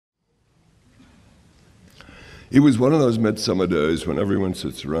It was one of those midsummer days when everyone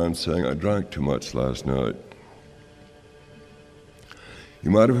sits around saying, "I drank too much last night."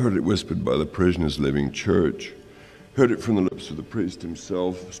 You might have heard it whispered by the prisoners leaving church, heard it from the lips of the priest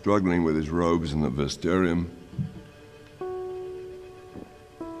himself, struggling with his robes in the vestarium.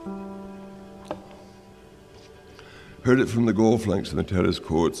 Heard it from the golf links and the tennis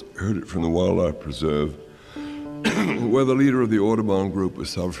courts, heard it from the wildlife preserve, where the leader of the Audubon group was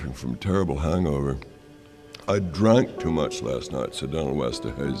suffering from a terrible hangover. "I drank too much last night," said Donald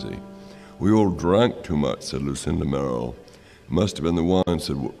Westerhazy. "We all drank too much," said Lucinda Merrill. "It must have been the wine,"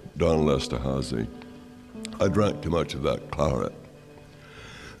 said Donald Esterhazy. "I drank too much of that claret."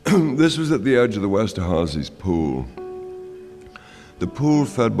 This was at the edge of the Westerhazy's pool. The pool,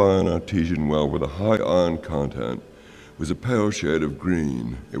 fed by an artesian well with a high iron content, was a pale shade of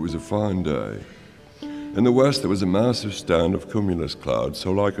green. It was a fine day. In the west there was a massive stand of cumulus cloud,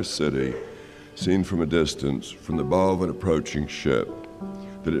 so like a city, seen from a distance, from the bow of an approaching ship,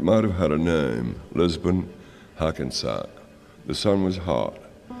 that it might have had a name, Lisbon, Hackensack. The sun was hot.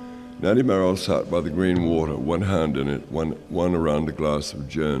 Nettie Merrill sat by the green water, one hand in it, one around a glass of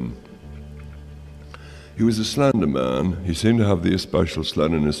gin. He was a slender man. He seemed to have the especial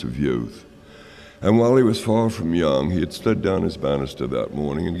slenderness of youth. And while he was far from young, he had slid down his banister that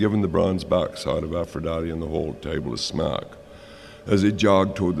morning and given the bronze backside of Aphrodite on the hall table a smack as he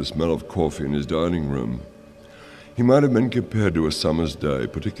jogged toward the smell of coffee in his dining room. He might have been compared to a summer's day,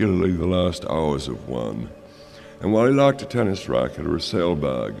 particularly the last hours of one. And while he lacked a tennis racket or a sail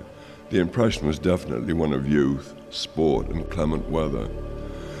bag, the impression was definitely one of youth, sport, and clement weather.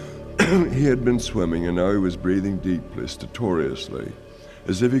 He had been swimming, and now he was breathing deeply, stertorously,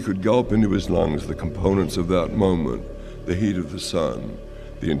 as if he could gulp into his lungs the components of that moment, the heat of the sun,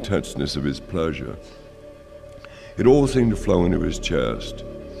 the intenseness of his pleasure. It all seemed to flow into his chest.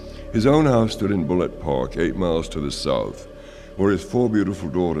 His own house stood in Bullitt Park, 8 miles to the south, where his 4 beautiful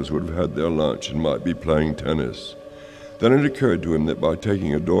daughters would have had their lunch and might be playing tennis. Then it occurred to him that by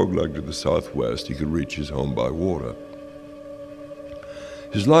taking a dogleg to the southwest, he could reach his home by water.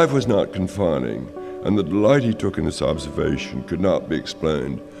 His life was not confining, and the delight he took in this observation could not be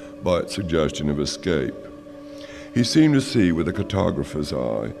explained by its suggestion of escape. He seemed to see with a cartographer's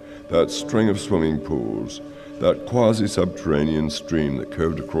eye that string of swimming pools, that quasi-subterranean stream that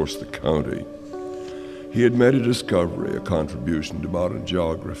curved across the county. He had made a discovery, a contribution to modern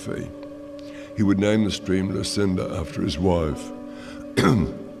geography. He would name the stream Lucinda after his wife.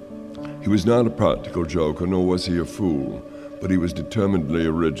 He was not a practical joker, nor was he a fool, but he was determinedly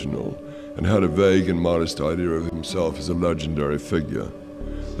original and had a vague and modest idea of himself as a legendary figure.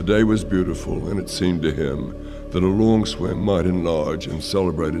 The day was beautiful, and it seemed to him that a long swim might enlarge and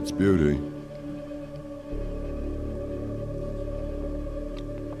celebrate its beauty.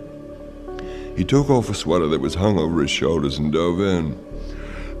 He took off a sweater that was hung over his shoulders and dove in.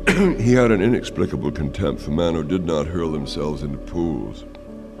 He had an inexplicable contempt for men who did not hurl themselves into pools.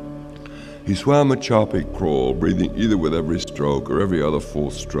 He swam a choppy crawl, breathing either with every stroke or every other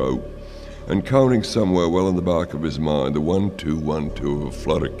full stroke, and counting somewhere well in the back of his mind the 1-2-1-2 of a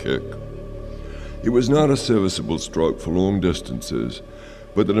flutter kick. It was not a serviceable stroke for long distances,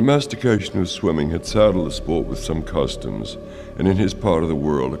 but the domestication of swimming had saddled the sport with some customs, and in his part of the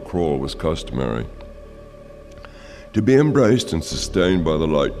world a crawl was customary. To be embraced and sustained by the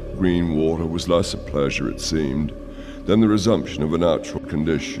light green water was less a pleasure, it seemed, than the resumption of a natural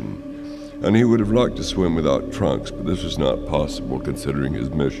condition, and he would have liked to swim without trunks, but this was not possible considering his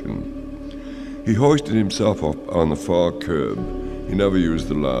mission. He hoisted himself up on the far curb, he never used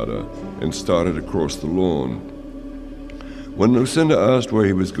the ladder, and started across the lawn. When Lucinda asked where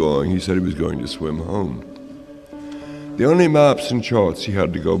he was going, he said he was going to swim home. The only maps and charts he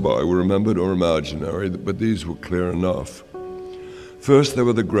had to go by were remembered or imaginary, but these were clear enough. First there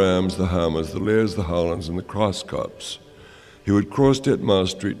were the Grahams, the Hammers, the Lears, the Hollands, and the Crosscups. He would cross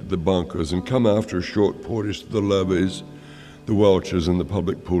Titmouse Street to the bunkers and come after a short portage to the Levies, the Welchers, and the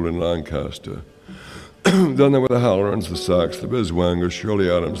public pool in Lancaster. Then there were the Hallorans, the Sacks, the Biswangers, Shirley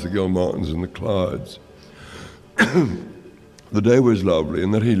Adams, the Gilmartins, and the Clydes. The day was lovely,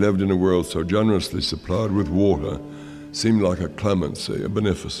 and that he lived in a world so generously supplied with water seemed like a clemency, a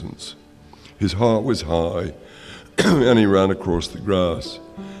beneficence. His heart was high, and he ran across the grass.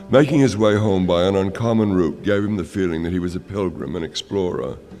 Making his way home by an uncommon route gave him the feeling that he was a pilgrim, an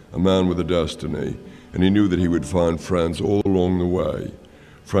explorer, a man with a destiny, and he knew that he would find friends all along the way.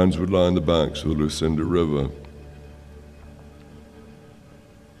 Friends would line the banks of the Lucinda River.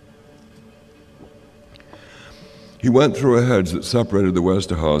 He went through a hedge that separated the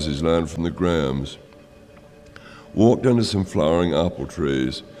Westerhazys' land from the Grahams, walked under some flowering apple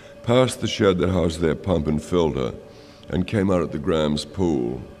trees, past the shed that housed their pump and filter, and came out at the Grahams'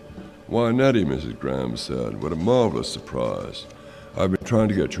 pool. "Why, Nettie," Mrs. Graham said, "what a marvelous surprise. I've been trying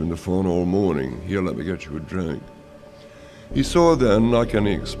to get you on the phone all morning. Here, let me get you a drink." He saw then, like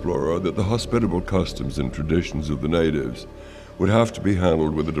any explorer, that the hospitable customs and traditions of the natives would have to be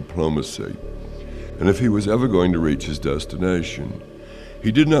handled with a diplomacy, and if he was ever going to reach his destination,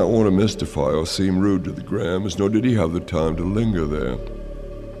 he did not want to mystify or seem rude to the Grahams, nor did he have the time to linger there.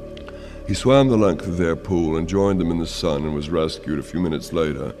 He swam the length of their pool and joined them in the sun, and was rescued a few minutes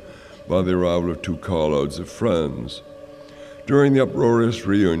later by the arrival of 2 carloads of friends. During the uproarious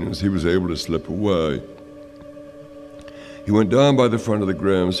reunions, he was able to slip away. He went down by the front of the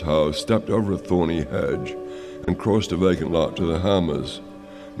Grahams' house, stepped over a thorny hedge, and crossed a vacant lot to the Hammers.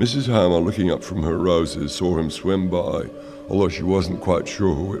 Mrs. Hammer, looking up from her roses, saw him swim by, although she wasn't quite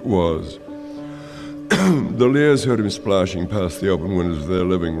sure who it was. The Lears heard him splashing past the open windows of their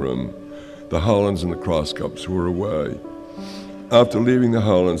living room. The Howlands and the Crosscups were away. After leaving the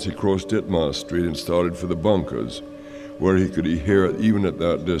Howlands, he crossed Ditmar Street and started for the bunkers, where he could hear, even at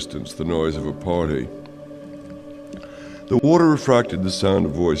that distance, the noise of a party. The water refracted the sound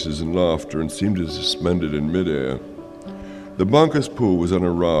of voices and laughter and seemed suspended in midair. The bunker's pool was on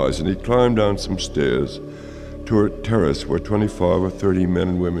a rise, and he climbed down some stairs to a terrace where 25 or 30 men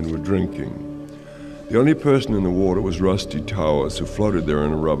and women were drinking. The only person in the water was Rusty Towers, who floated there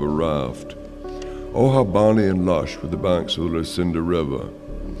in a rubber raft. Oh, how bonny and lush were the banks of the Lucinda River.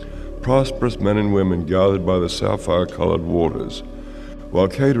 Prosperous men and women gathered by the sapphire-colored waters, while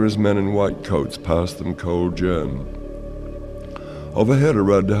caterers' men in white coats passed them cold gin. Overhead, a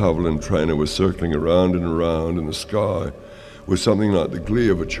red de Havilland trainer was circling around and around in the sky with something like the glee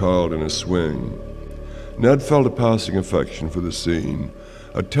of a child in a swing. Ned felt a passing affection for the scene,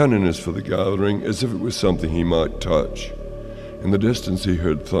 a tenderness for the gathering, as if it was something he might touch. In the distance he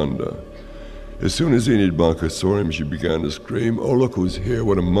heard thunder. As soon as Enid Bunker saw him, she began to scream, "Oh, look who's here,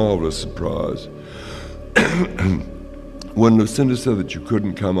 what a marvelous surprise." "When Lucinda said that you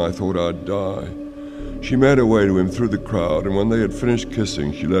couldn't come, I thought I'd die." She made her way to him through the crowd, and when they had finished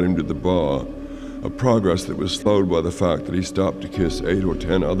kissing, she led him to the bar, a progress that was slowed by the fact that he stopped to kiss 8 or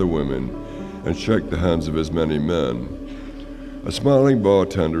 10 other women and shake the hands of as many men. A smiling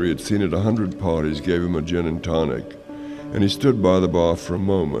bartender he had seen at 100 parties gave him a gin and tonic, and he stood by the bar for a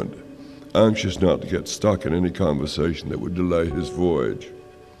moment, anxious not to get stuck in any conversation that would delay his voyage.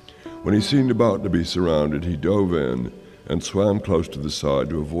 When he seemed about to be surrounded, he dove in and swam close to the side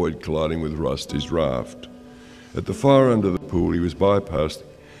to avoid colliding with Rusty's raft. At the far end of the pool, he bypassed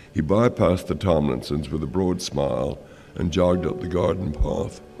the Tomlinsons with a broad smile and jogged up the garden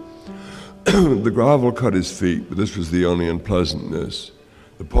path. The gravel cut his feet, but this was the only unpleasantness.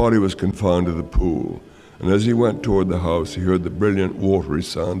 The party was confined to the pool, and as he went toward the house, he heard the brilliant, watery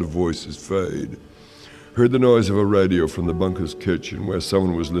sound of voices fade, heard the noise of a radio from the bunker's kitchen where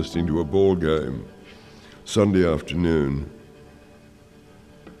someone was listening to a ball game. Sunday afternoon.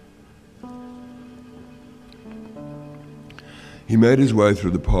 He made his way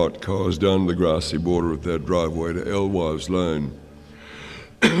through the parked cars down the grassy border of their driveway to Alewives Lane.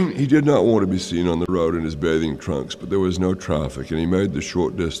 He did not want to be seen on the road in his bathing trunks, but there was no traffic, and he made the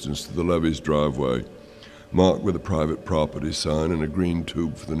short distance to the Levy's driveway, marked with a private property sign and a green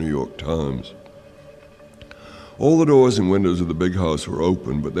tube for the New York Times. All the doors and windows of the big house were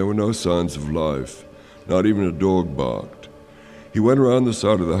open, but there were no signs of life. Not even a dog barked. He went around the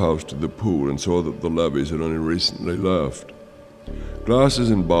side of the house to the pool and saw that the Levys had only recently left.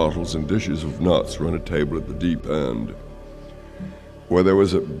 Glasses and bottles and dishes of nuts were on a table at the deep end, where there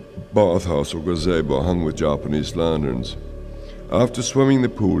was a bathhouse or gazebo hung with Japanese lanterns. After swimming the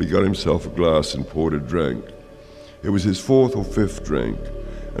pool, he got himself a glass and poured a drink. It was his 4th or 5th drink,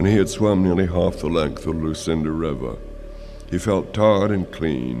 and he had swum nearly half the length of the Lucinda River. He felt tired and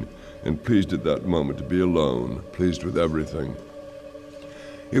clean, and pleased at that moment to be alone, pleased with everything.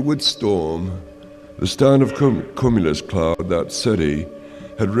 It would storm. The stand of cumulus cloud, that city,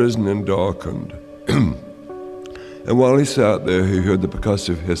 had risen and darkened. And while he sat there, he heard the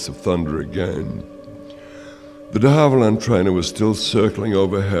percussive hiss of thunder again. The de Havilland trainer was still circling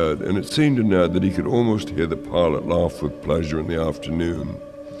overhead, and it seemed to Ned that he could almost hear the pilot laugh with pleasure in the afternoon.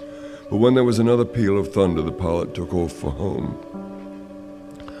 But when there was another peal of thunder, the pilot took off for home.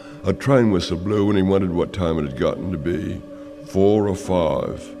 A train whistle blew, and he wondered what time it had gotten to be, 4 or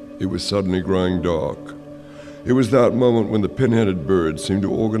 5. It was suddenly growing dark. It was that moment when the pin-headed birds seemed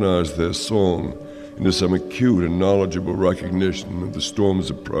to organize their song into some acute and knowledgeable recognition of the storm's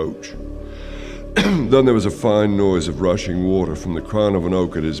approach. Then there was a fine noise of rushing water from the crown of an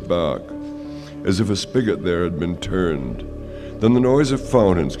oak at his back, as if a spigot there had been turned. Then the noise of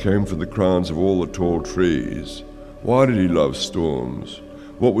fountains came from the crowns of all the tall trees. Why did he love storms?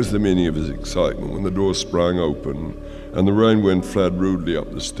 What was the meaning of his excitement when the door sprang open and the rain wind fled rudely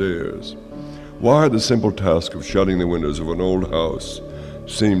up the stairs? Why had the simple task of shutting the windows of an old house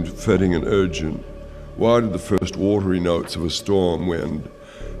seemed fitting and urgent? Why did the first watery notes of a storm wind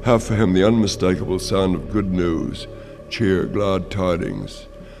have for him the unmistakable sound of good news, cheer, glad tidings?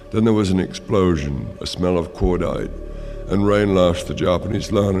 Then there was an explosion, a smell of cordite, and rain lashed the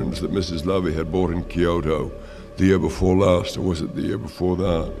Japanese lanterns that Mrs. Lovey had bought in Kyoto the year before last, or was it the year before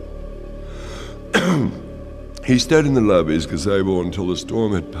that? He stayed in the levees, gazebo, until the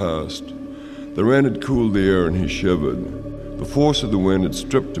storm had passed. The rain had cooled the air and he shivered. The force of the wind had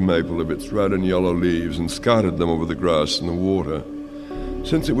stripped the maple of its red and yellow leaves and scattered them over the grass and the water.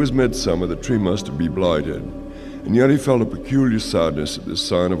 Since it was midsummer, the tree must be blighted, and yet he felt a peculiar sadness at this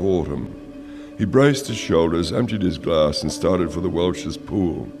sign of autumn. He braced his shoulders, emptied his glass, and started for the Welsh's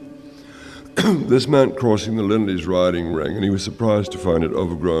pool. This meant crossing the Lindleys' riding ring, and he was surprised to find it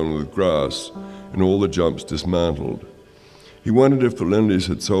overgrown with grass and all the jumps dismantled. He wondered if the Lindleys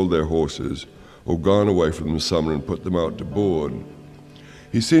had sold their horses or gone away for the summer and put them out to board.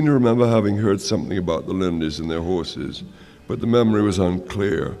 He seemed to remember having heard something about the Lindleys and their horses, but the memory was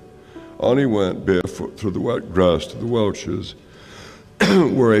unclear. On he went barefoot through the wet grass to the Welsh's,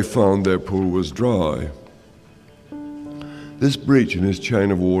 where he found their pool was dry. This breach in his chain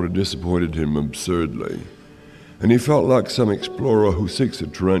of water disappointed him absurdly, and he felt like some explorer who seeks a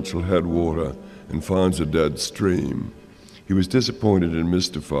torrential headwater and finds a dead stream. He was disappointed and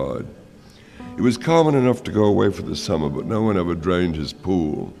mystified. It was common enough to go away for the summer, but no one ever drained his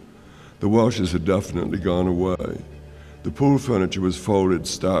pool. The Welshes had definitely gone away. The pool furniture was folded,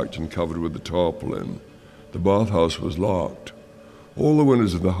 stacked, and covered with the tarpaulin. The bathhouse was locked. All the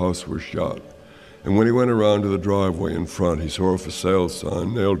windows of the house were shut, and when he went around to the driveway in front, he saw a for sale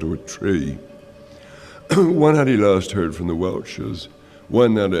sign nailed to a tree. When had he last heard from the Welshes?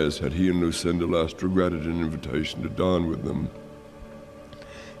 When, that is, had he and Lucinda last regretted an invitation to dine with them?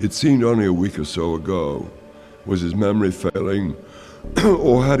 It seemed only a week or so ago. Was his memory failing,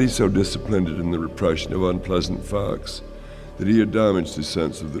 or had he so disciplined it in the repression of unpleasant facts that he had damaged his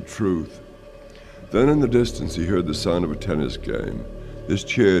sense of the truth? Then in the distance he heard the sound of a tennis game. This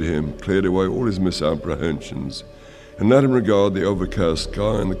cheered him, cleared away all his misapprehensions, and let him regard the overcast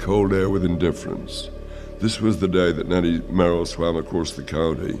sky and the cold air with indifference. This was the day that Nettie Merrill swam across the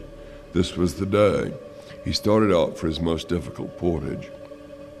county. This was the day he started out for his most difficult portage.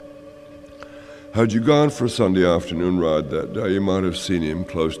 Had you gone for a Sunday afternoon ride that day, you might have seen him,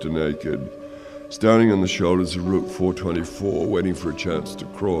 close to naked, standing on the shoulders of Route 424, waiting for a chance to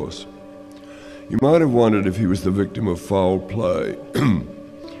cross. You might have wondered if he was the victim of foul play.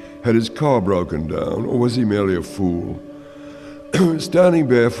 Had his car broken down, or was he merely a fool? Standing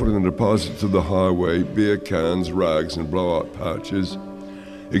barefoot in the deposits of the highway, beer cans, rags, and blowout patches,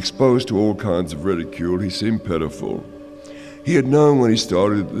 exposed to all kinds of ridicule, he seemed pitiful. He had known when he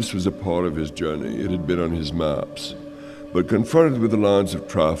started that this was a part of his journey. It had been on his maps. But confronted with the lines of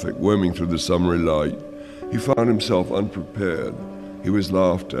traffic whirling through the summery light, he found himself unprepared. He was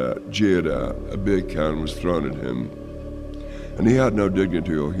laughed at, jeered at, a beer can was thrown at him, and he had no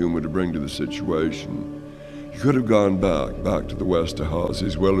dignity or humor to bring to the situation. He could have gone back to the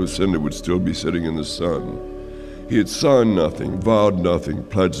Westerhouses, where Lucinda would still be sitting in the sun. He had signed nothing, vowed nothing,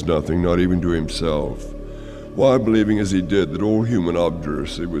 pledged nothing, not even to himself. Why, believing as he did that all human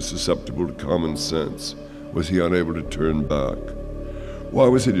obduracy was susceptible to common sense, was he unable to turn back? Why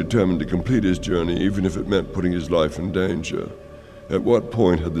was he determined to complete his journey, even if it meant putting his life in danger? At what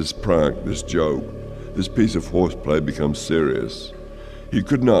point had this prank, this joke, this piece of horseplay become serious? He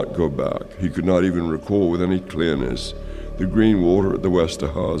could not go back. He could not even recall with any clearness the green water at the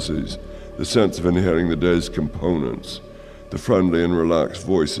Westerhouses, the sense of inheriting the day's components, the friendly and relaxed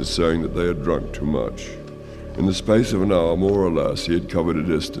voices saying that they had drunk too much. In the space of an hour, more or less, he had covered a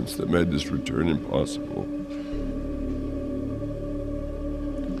distance that made this return impossible.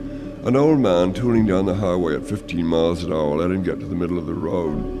 An old man tooling down the highway at 15 miles an hour let him get to the middle of the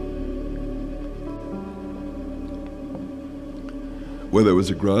road, where there was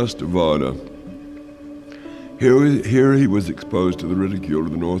a grass divider. Here he was exposed to the ridicule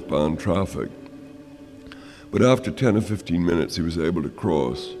of the northbound traffic. But after 10 or 15 minutes, he was able to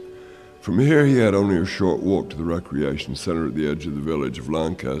cross. From here, he had only a short walk to the recreation center at the edge of the village of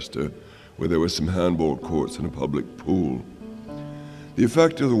Lancaster, where there were some handball courts and a public pool. The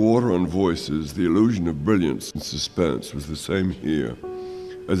effect of the water on voices, the illusion of brilliance and suspense, was the same here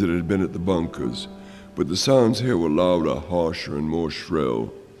as it had been at the bunkers, but the sounds here were louder, harsher, and more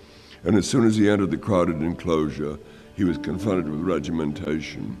shrill. And as soon as he entered the crowded enclosure, he was confronted with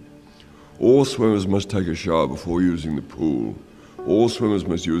regimentation. All swimmers must take a shower before using the pool. All swimmers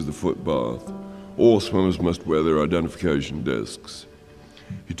must use the foot bath. All swimmers must wear their identification discs.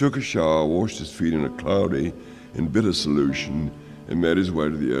 He took a shower, washed his feet in a cloudy and bitter solution, and made his way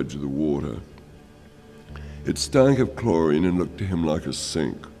to the edge of the water. It stank of chlorine and looked to him like a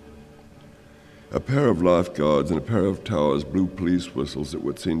sink. A pair of lifeguards and a pair of towers blew police whistles at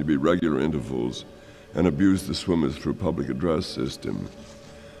what seemed to be regular intervals and abused the swimmers through a public address system.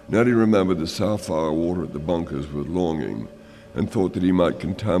 Nettie remembered the sapphire water at the bunkers with longing and thought that he might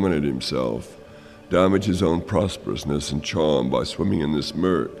contaminate himself, damage his own prosperousness and charm by swimming in this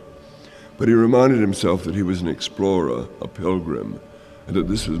murk. But he reminded himself that he was an explorer, a pilgrim, and that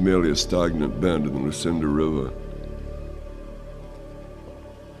this was merely a stagnant bend in the Lucinda River.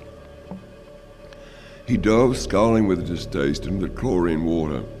 He dove, scowling with distaste, into the chlorine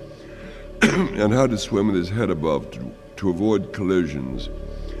water and had to swim with his head above to avoid collisions.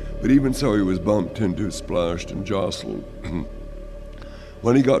 But even so, he was bumped into, splashed, and jostled.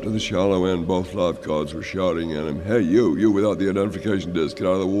 When he got to the shallow end, both lifeguards were shouting at him, "Hey, you without the identification disc, get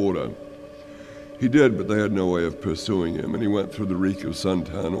out of the water." He did, but they had no way of pursuing him, and he went through the reek of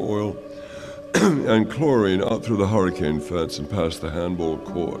suntan oil and chlorine out through the hurricane fence and past the handball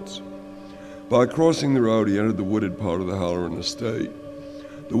courts. By crossing the road, he entered the wooded part of the Halloran estate.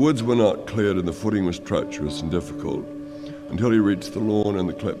 The woods were not cleared, and the footing was treacherous and difficult until he reached the lawn and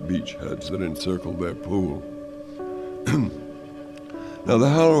the clipped beech hedge that encircled their pool. Now, the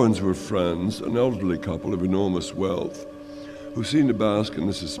Hallorans were friends, an elderly couple of enormous wealth, who seemed to bask in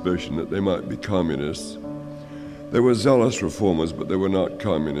the suspicion that they might be communists. They were zealous reformers, but they were not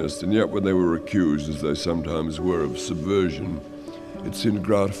communists, and yet when they were accused, as they sometimes were, of subversion, it seemed to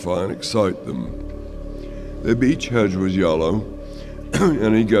gratify and excite them. Their beech hedge was yellow,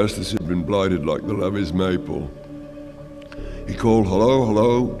 and he guessed this had been blighted like the levee's maple. He called "hello,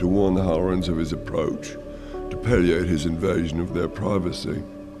 hello" to warn the Hallorans of his approach, to palliate his invasion of their privacy.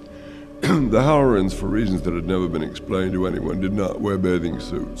 The Hallorans, for reasons that had never been explained to anyone, did not wear bathing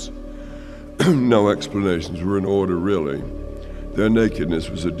suits. No explanations were in order, really. Their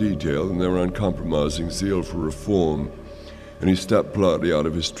nakedness was a detail in their uncompromising zeal for reform, and he stepped politely out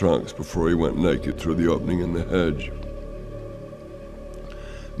of his trunks before he went naked through the opening in the hedge.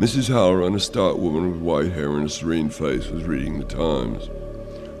 Mrs. Halloran, a stout woman with white hair and a serene face, was reading the Times.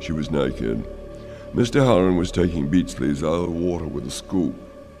 She was naked. Mr. Halloran was taking beech leaves out of the water with a scoop.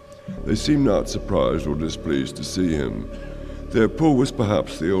 They seemed not surprised or displeased to see him. Their pool was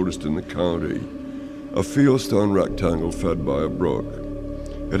perhaps the oldest in the county, a fieldstone rectangle fed by a brook.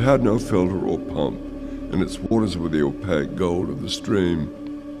 It had no filter or pump, and its waters were the opaque gold of the stream.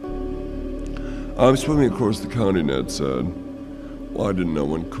 "I'm swimming across the county," Ned said. "Well, I didn't know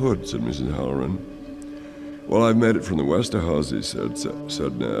one could," said Mrs. Halloran. "Well, I've made it from the Westerhauses,"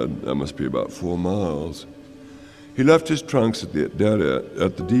 said Ned. "That must be about 4 miles. He left his trunks at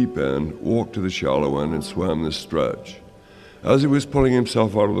the deep end, walked to the shallow end, and swam the stretch. As he was pulling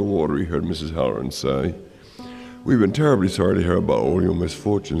himself out of the water, he heard Mrs. Halloran say, "We've been terribly sorry to hear about all your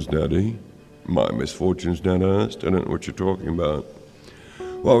misfortunes, Nettie." "My misfortunes?" Ned asked. "I don't know what you're talking about."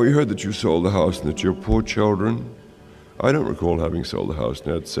 "Well, we heard that you sold the house and that your poor children—" "I don't recall having sold the house,"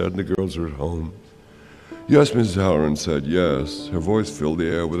 Ned said, "and the girls are at home." "Yes," Mrs. Halloran said, "yes." Her voice filled the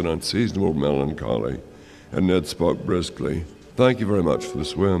air with an unseasonable melancholy, and Ned spoke briskly. "Thank you very much for the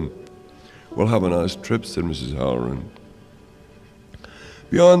swim." "Well, have a nice trip," said Mrs. Halloran.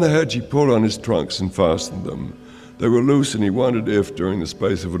 Beyond the hedge, he pulled on his trunks and fastened them. They were loose, and he wondered if, during the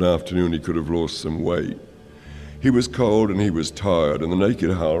space of an afternoon, he could have lost some weight. He was cold and he was tired, and the naked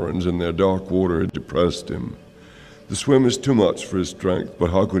Hallorans in their dark water had depressed him. The swim was too much for his strength,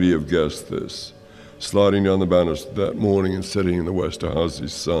 but how could he have guessed this, sliding down the banister that morning and sitting in the Westerhauses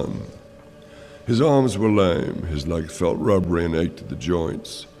sun? His arms were lame, his legs felt rubbery and ached at the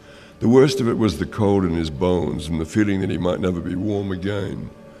joints. The worst of it was the cold in his bones and the feeling that he might never be warm again.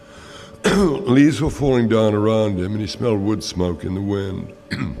 Leaves were falling down around him, and he smelled wood smoke in the wind.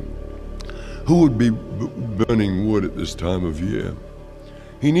 Who would be burning wood at this time of year?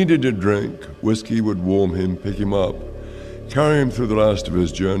 He needed a drink. Whiskey would warm him, pick him up, carry him through the last of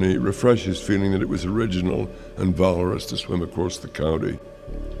his journey, refresh his feeling that it was original and valorous to swim across the county.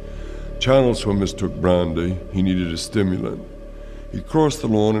 Channel swimmers took brandy. He needed a stimulant. He crossed the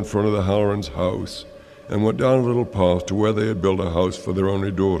lawn in front of the Hallorans' house and went down a little path to where they had built a house for their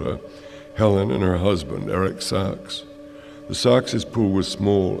only daughter, Helen, and her husband, Eric Sachs. The Sachs' pool was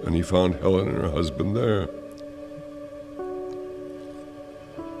small, and he found Helen and her husband there.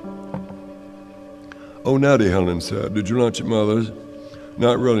 "Oh, Nettie," Helen said, "did you lunch at Mother's?"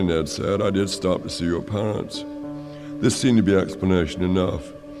 "Not really," Ned said. "I did stop to see your parents." This seemed to be explanation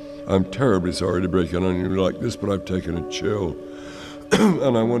enough. I'm terribly sorry to break in on you like this, but I've taken a chill,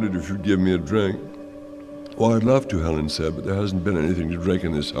 and I wondered if you'd give me a drink. Well, I'd love to, Helen said, but there hasn't been anything to drink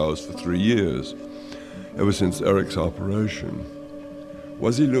in this house for 3 years, ever since Eric's operation.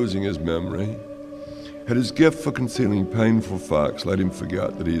 Was he losing his memory? Had his gift for concealing painful facts let him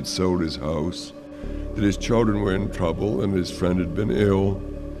forget that he had sold his house, that his children were in trouble, and his friend had been ill?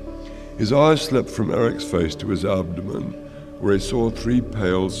 His eyes slipped from Eric's face to his abdomen, where he saw 3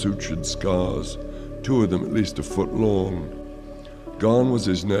 pale, sutured scars, 2 of them at least a foot long. Gone was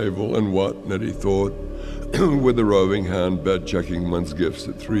his navel, and what, Nettie thought, with a roving hand bed-checking one's gifts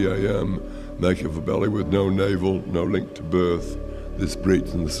at 3 a.m., make of a belly with no navel, no link to birth, this breach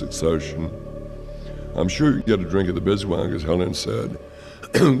in the succession. I'm sure you can get a drink at the Biswangers, Helen said.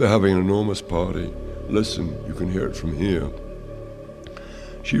 They're having an enormous party. Listen, you can hear it from here.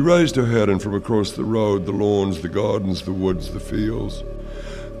 She raised her head, and from across the road, the lawns, the gardens, the woods, the fields,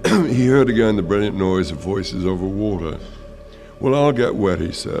 he heard again the brilliant noise of voices over water. Well, I'll get wet,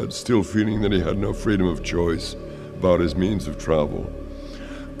 he said, still feeling that he had no freedom of choice about his means of travel.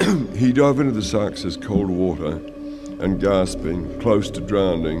 He dove into the Sax's cold water, and gasping, close to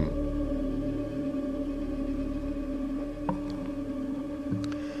drowning,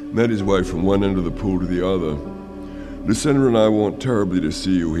 made his way from one end of the pool to the other. Lucinda and I want terribly to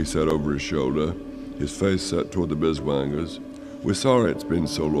see you, he said over his shoulder, his face set toward the Biswangers. We're sorry it's been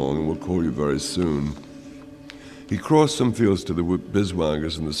so long, and we'll call you very soon. He crossed some fields to the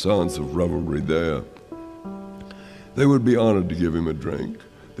Biswangers and the sounds of revelry there. They would be honored to give him a drink.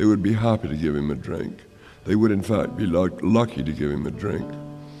 They would be happy to give him a drink. They would, in fact, be lucky to give him a drink.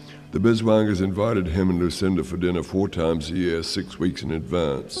 The Biswangers invited him and Lucinda for dinner 4 times a year, 6 weeks in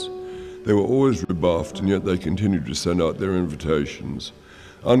advance. They were always rebuffed, and yet they continued to send out their invitations,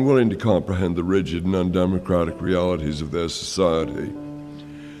 unwilling to comprehend the rigid and undemocratic realities of their society.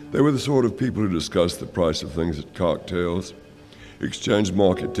 They were the sort of people who discussed the price of things at cocktails, exchanged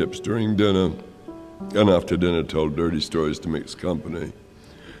market tips during dinner, and after dinner told dirty stories to mix company.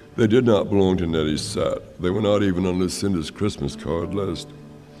 They did not belong to Nettie's set. They were not even on Lucinda's Christmas card list.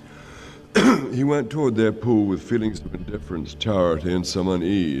 He went toward their pool with feelings of indifference, charity, and some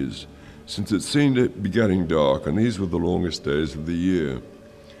unease, since it seemed to be getting dark, and these were the longest days of the year.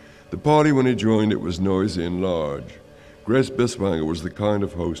 The party, when he joined it, was noisy and large. Grace Biswanger was the kind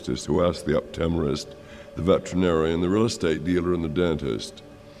of hostess who asked the uptemperist, the veterinarian, the real estate dealer, and the dentist.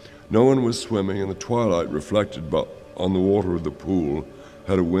 No one was swimming, and the twilight reflected on the water of the pool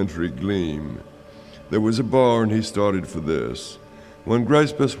had a wintry gleam. There was a bar, and he started for this. When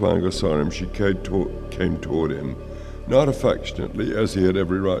Grace Biswanger saw him, she came toward him, not affectionately, as he had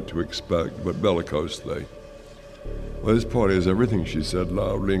every right to expect, but bellicosely. Well, this party has everything, she said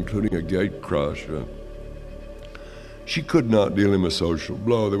loudly, including a gate crasher. She could not deal him a social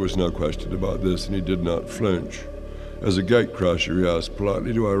blow. There was no question about this, and he did not flinch. As a gate crasher, he asked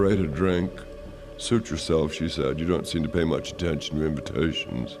politely, "Do I rate a drink?" "Suit yourself," she said. "You don't seem to pay much attention to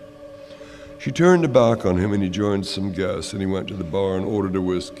invitations." She turned her back on him, and he joined some guests, and he went to the bar and ordered a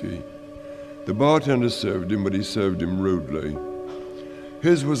whiskey. The bartender served him, but he served him rudely.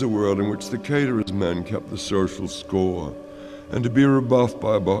 His was a world in which the caterer's men kept the social score, and to be rebuffed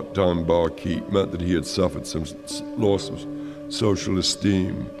by a part-time barkeep meant that he had suffered some loss of social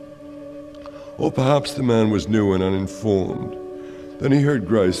esteem. Or perhaps the man was new and uninformed. Then he heard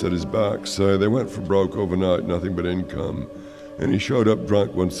Grace at his back say they went for broke overnight, nothing but income, and he showed up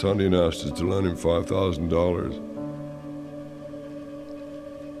drunk one Sunday and asked us to loan him $5,000.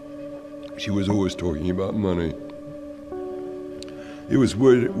 She was always talking about money. It was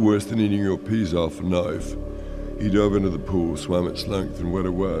worse than eating your peas off a knife. He dove into the pool, swam its length, and went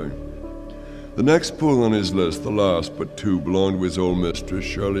away. The next pool on his list, the last but 2, belonged to his old mistress,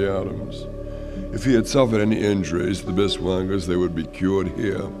 Shirley Adams. If he had suffered any injuries, the Biswangers, they would be cured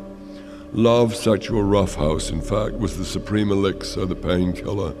here. Love, sexual roughhouse, in fact, was the supreme elixir, the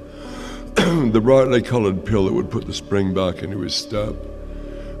painkiller, the brightly colored pill that would put the spring back into his step,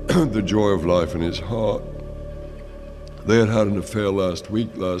 the joy of life in his heart. They had had an affair last week,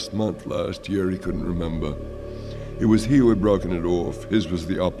 last month, last year, he couldn't remember. It was he who had broken it off. His was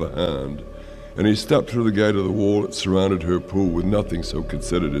the upper hand, and he stepped through the gate of the wall that surrounded her pool with nothing so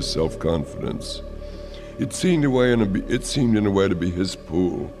considered as self-confidence. It seemed in a way to be his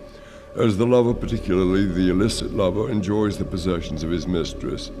pool, as the lover, particularly the illicit lover, enjoys the possessions of his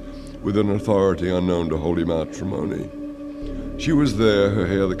mistress with an authority unknown to holy matrimony. She was there, her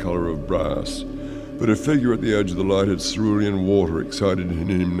hair the color of brass, but her figure at the edge of the lighted cerulean water excited in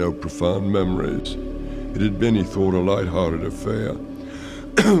him no profound memories. It had been, he thought, a light-hearted affair,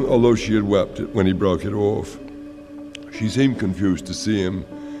 although she had wept it when he broke it off. She seemed confused to see him,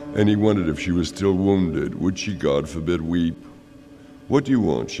 and he wondered if she was still wounded. Would she, God forbid, weep? "What do you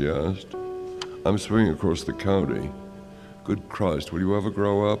want?" she asked. "I'm swinging across the county." "Good Christ, will you ever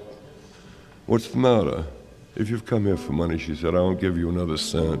grow up?" "What's the matter?" "If you've come here for money," she said, "I won't give you another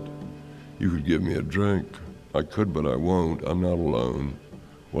cent." "You could give me a drink." "I could, but I won't. I'm not alone."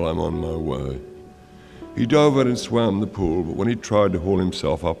 "Well, I'm on my way." He dove in and swam the pool, but when he tried to haul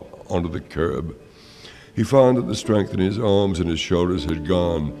himself up onto the curb, he found that the strength in his arms and his shoulders had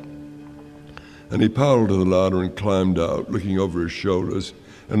gone. And he paddled to the ladder and climbed out, looking over his shoulders.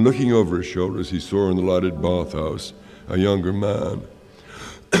 And looking over his shoulders, he saw in the lighted bathhouse a younger man.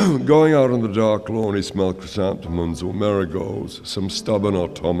 Going out on the dark lawn, he smelled chrysanthemums or marigolds, some stubborn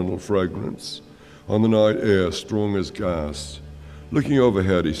autumnal fragrance, on the night air strong as gas. Looking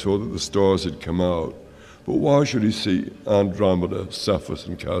overhead, he saw that the stars had come out. But why should he see Andromeda, Cephus,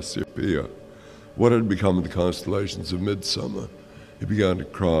 and Cassiopeia? What had become of the constellations of midsummer? He began to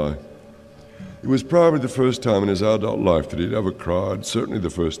cry. It was probably the first time in his adult life that he'd ever cried, certainly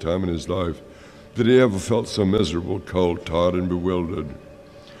the first time in his life that he ever felt so miserable, cold, tired, and bewildered.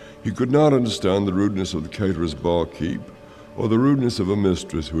 He could not understand the rudeness of the caterer's barkeep, or the rudeness of a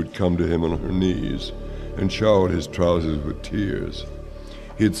mistress who had come to him on her knees and showered his trousers with tears.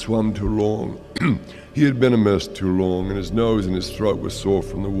 He had swum too long. He had been immersed too long, and his nose and his throat were sore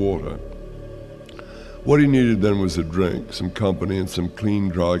from the water. What he needed then was a drink, some company, and some clean,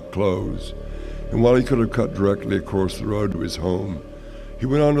 dry clothes. And while he could have cut directly across the road to his home, he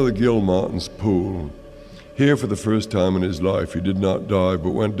went on to the Gil Martin's pool. Here, for the first time in his life, he did not dive,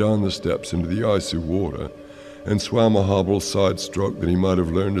 but went down the steps into the icy water and swam a hobble side stroke that he might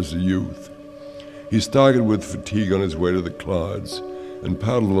have learned as a youth. He staggered with fatigue on his way to the Clydes and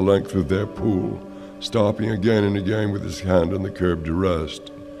paddled the length of their pool, stopping again and again with his hand on the curb to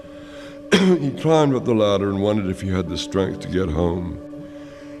rest. He climbed up the ladder and wondered if he had the strength to get home.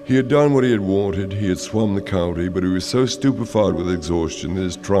 He had done what he had wanted. He had swum the county, but he was so stupefied with exhaustion that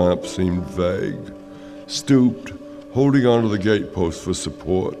his triumph seemed vague. Stooped, holding onto the gatepost for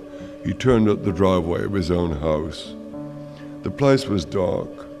support, he turned up the driveway of his own house. The place was dark.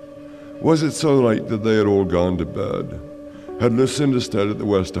 Was it so late that they had all gone to bed? Had Lucinda stayed at the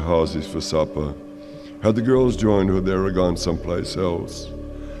Westerhouses for supper? Had the girls joined her there or gone someplace else?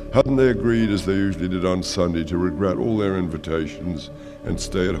 Hadn't they agreed, as they usually did on Sunday, to regret all their invitations and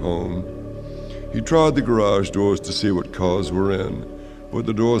stay at home? He tried the garage doors to see what cars were in, but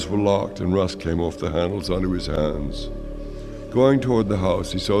the doors were locked and rust came off the handles onto his hands. Going toward the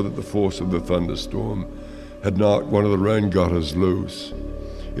house, he saw that the force of the thunderstorm had knocked one of the rain gutters loose.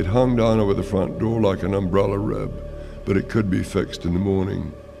 It hung down over the front door like an umbrella rib, but it could be fixed in the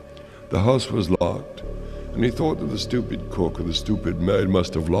morning. The house was locked, and he thought that the stupid cook or the stupid maid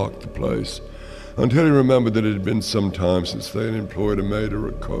must have locked the place, until he remembered that it had been some time since they had employed a maid or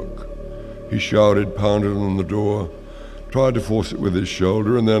a cook. He shouted, pounded on the door, tried to force it with his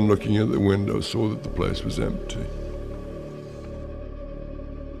shoulder, and then, looking at the window, saw that the place was empty.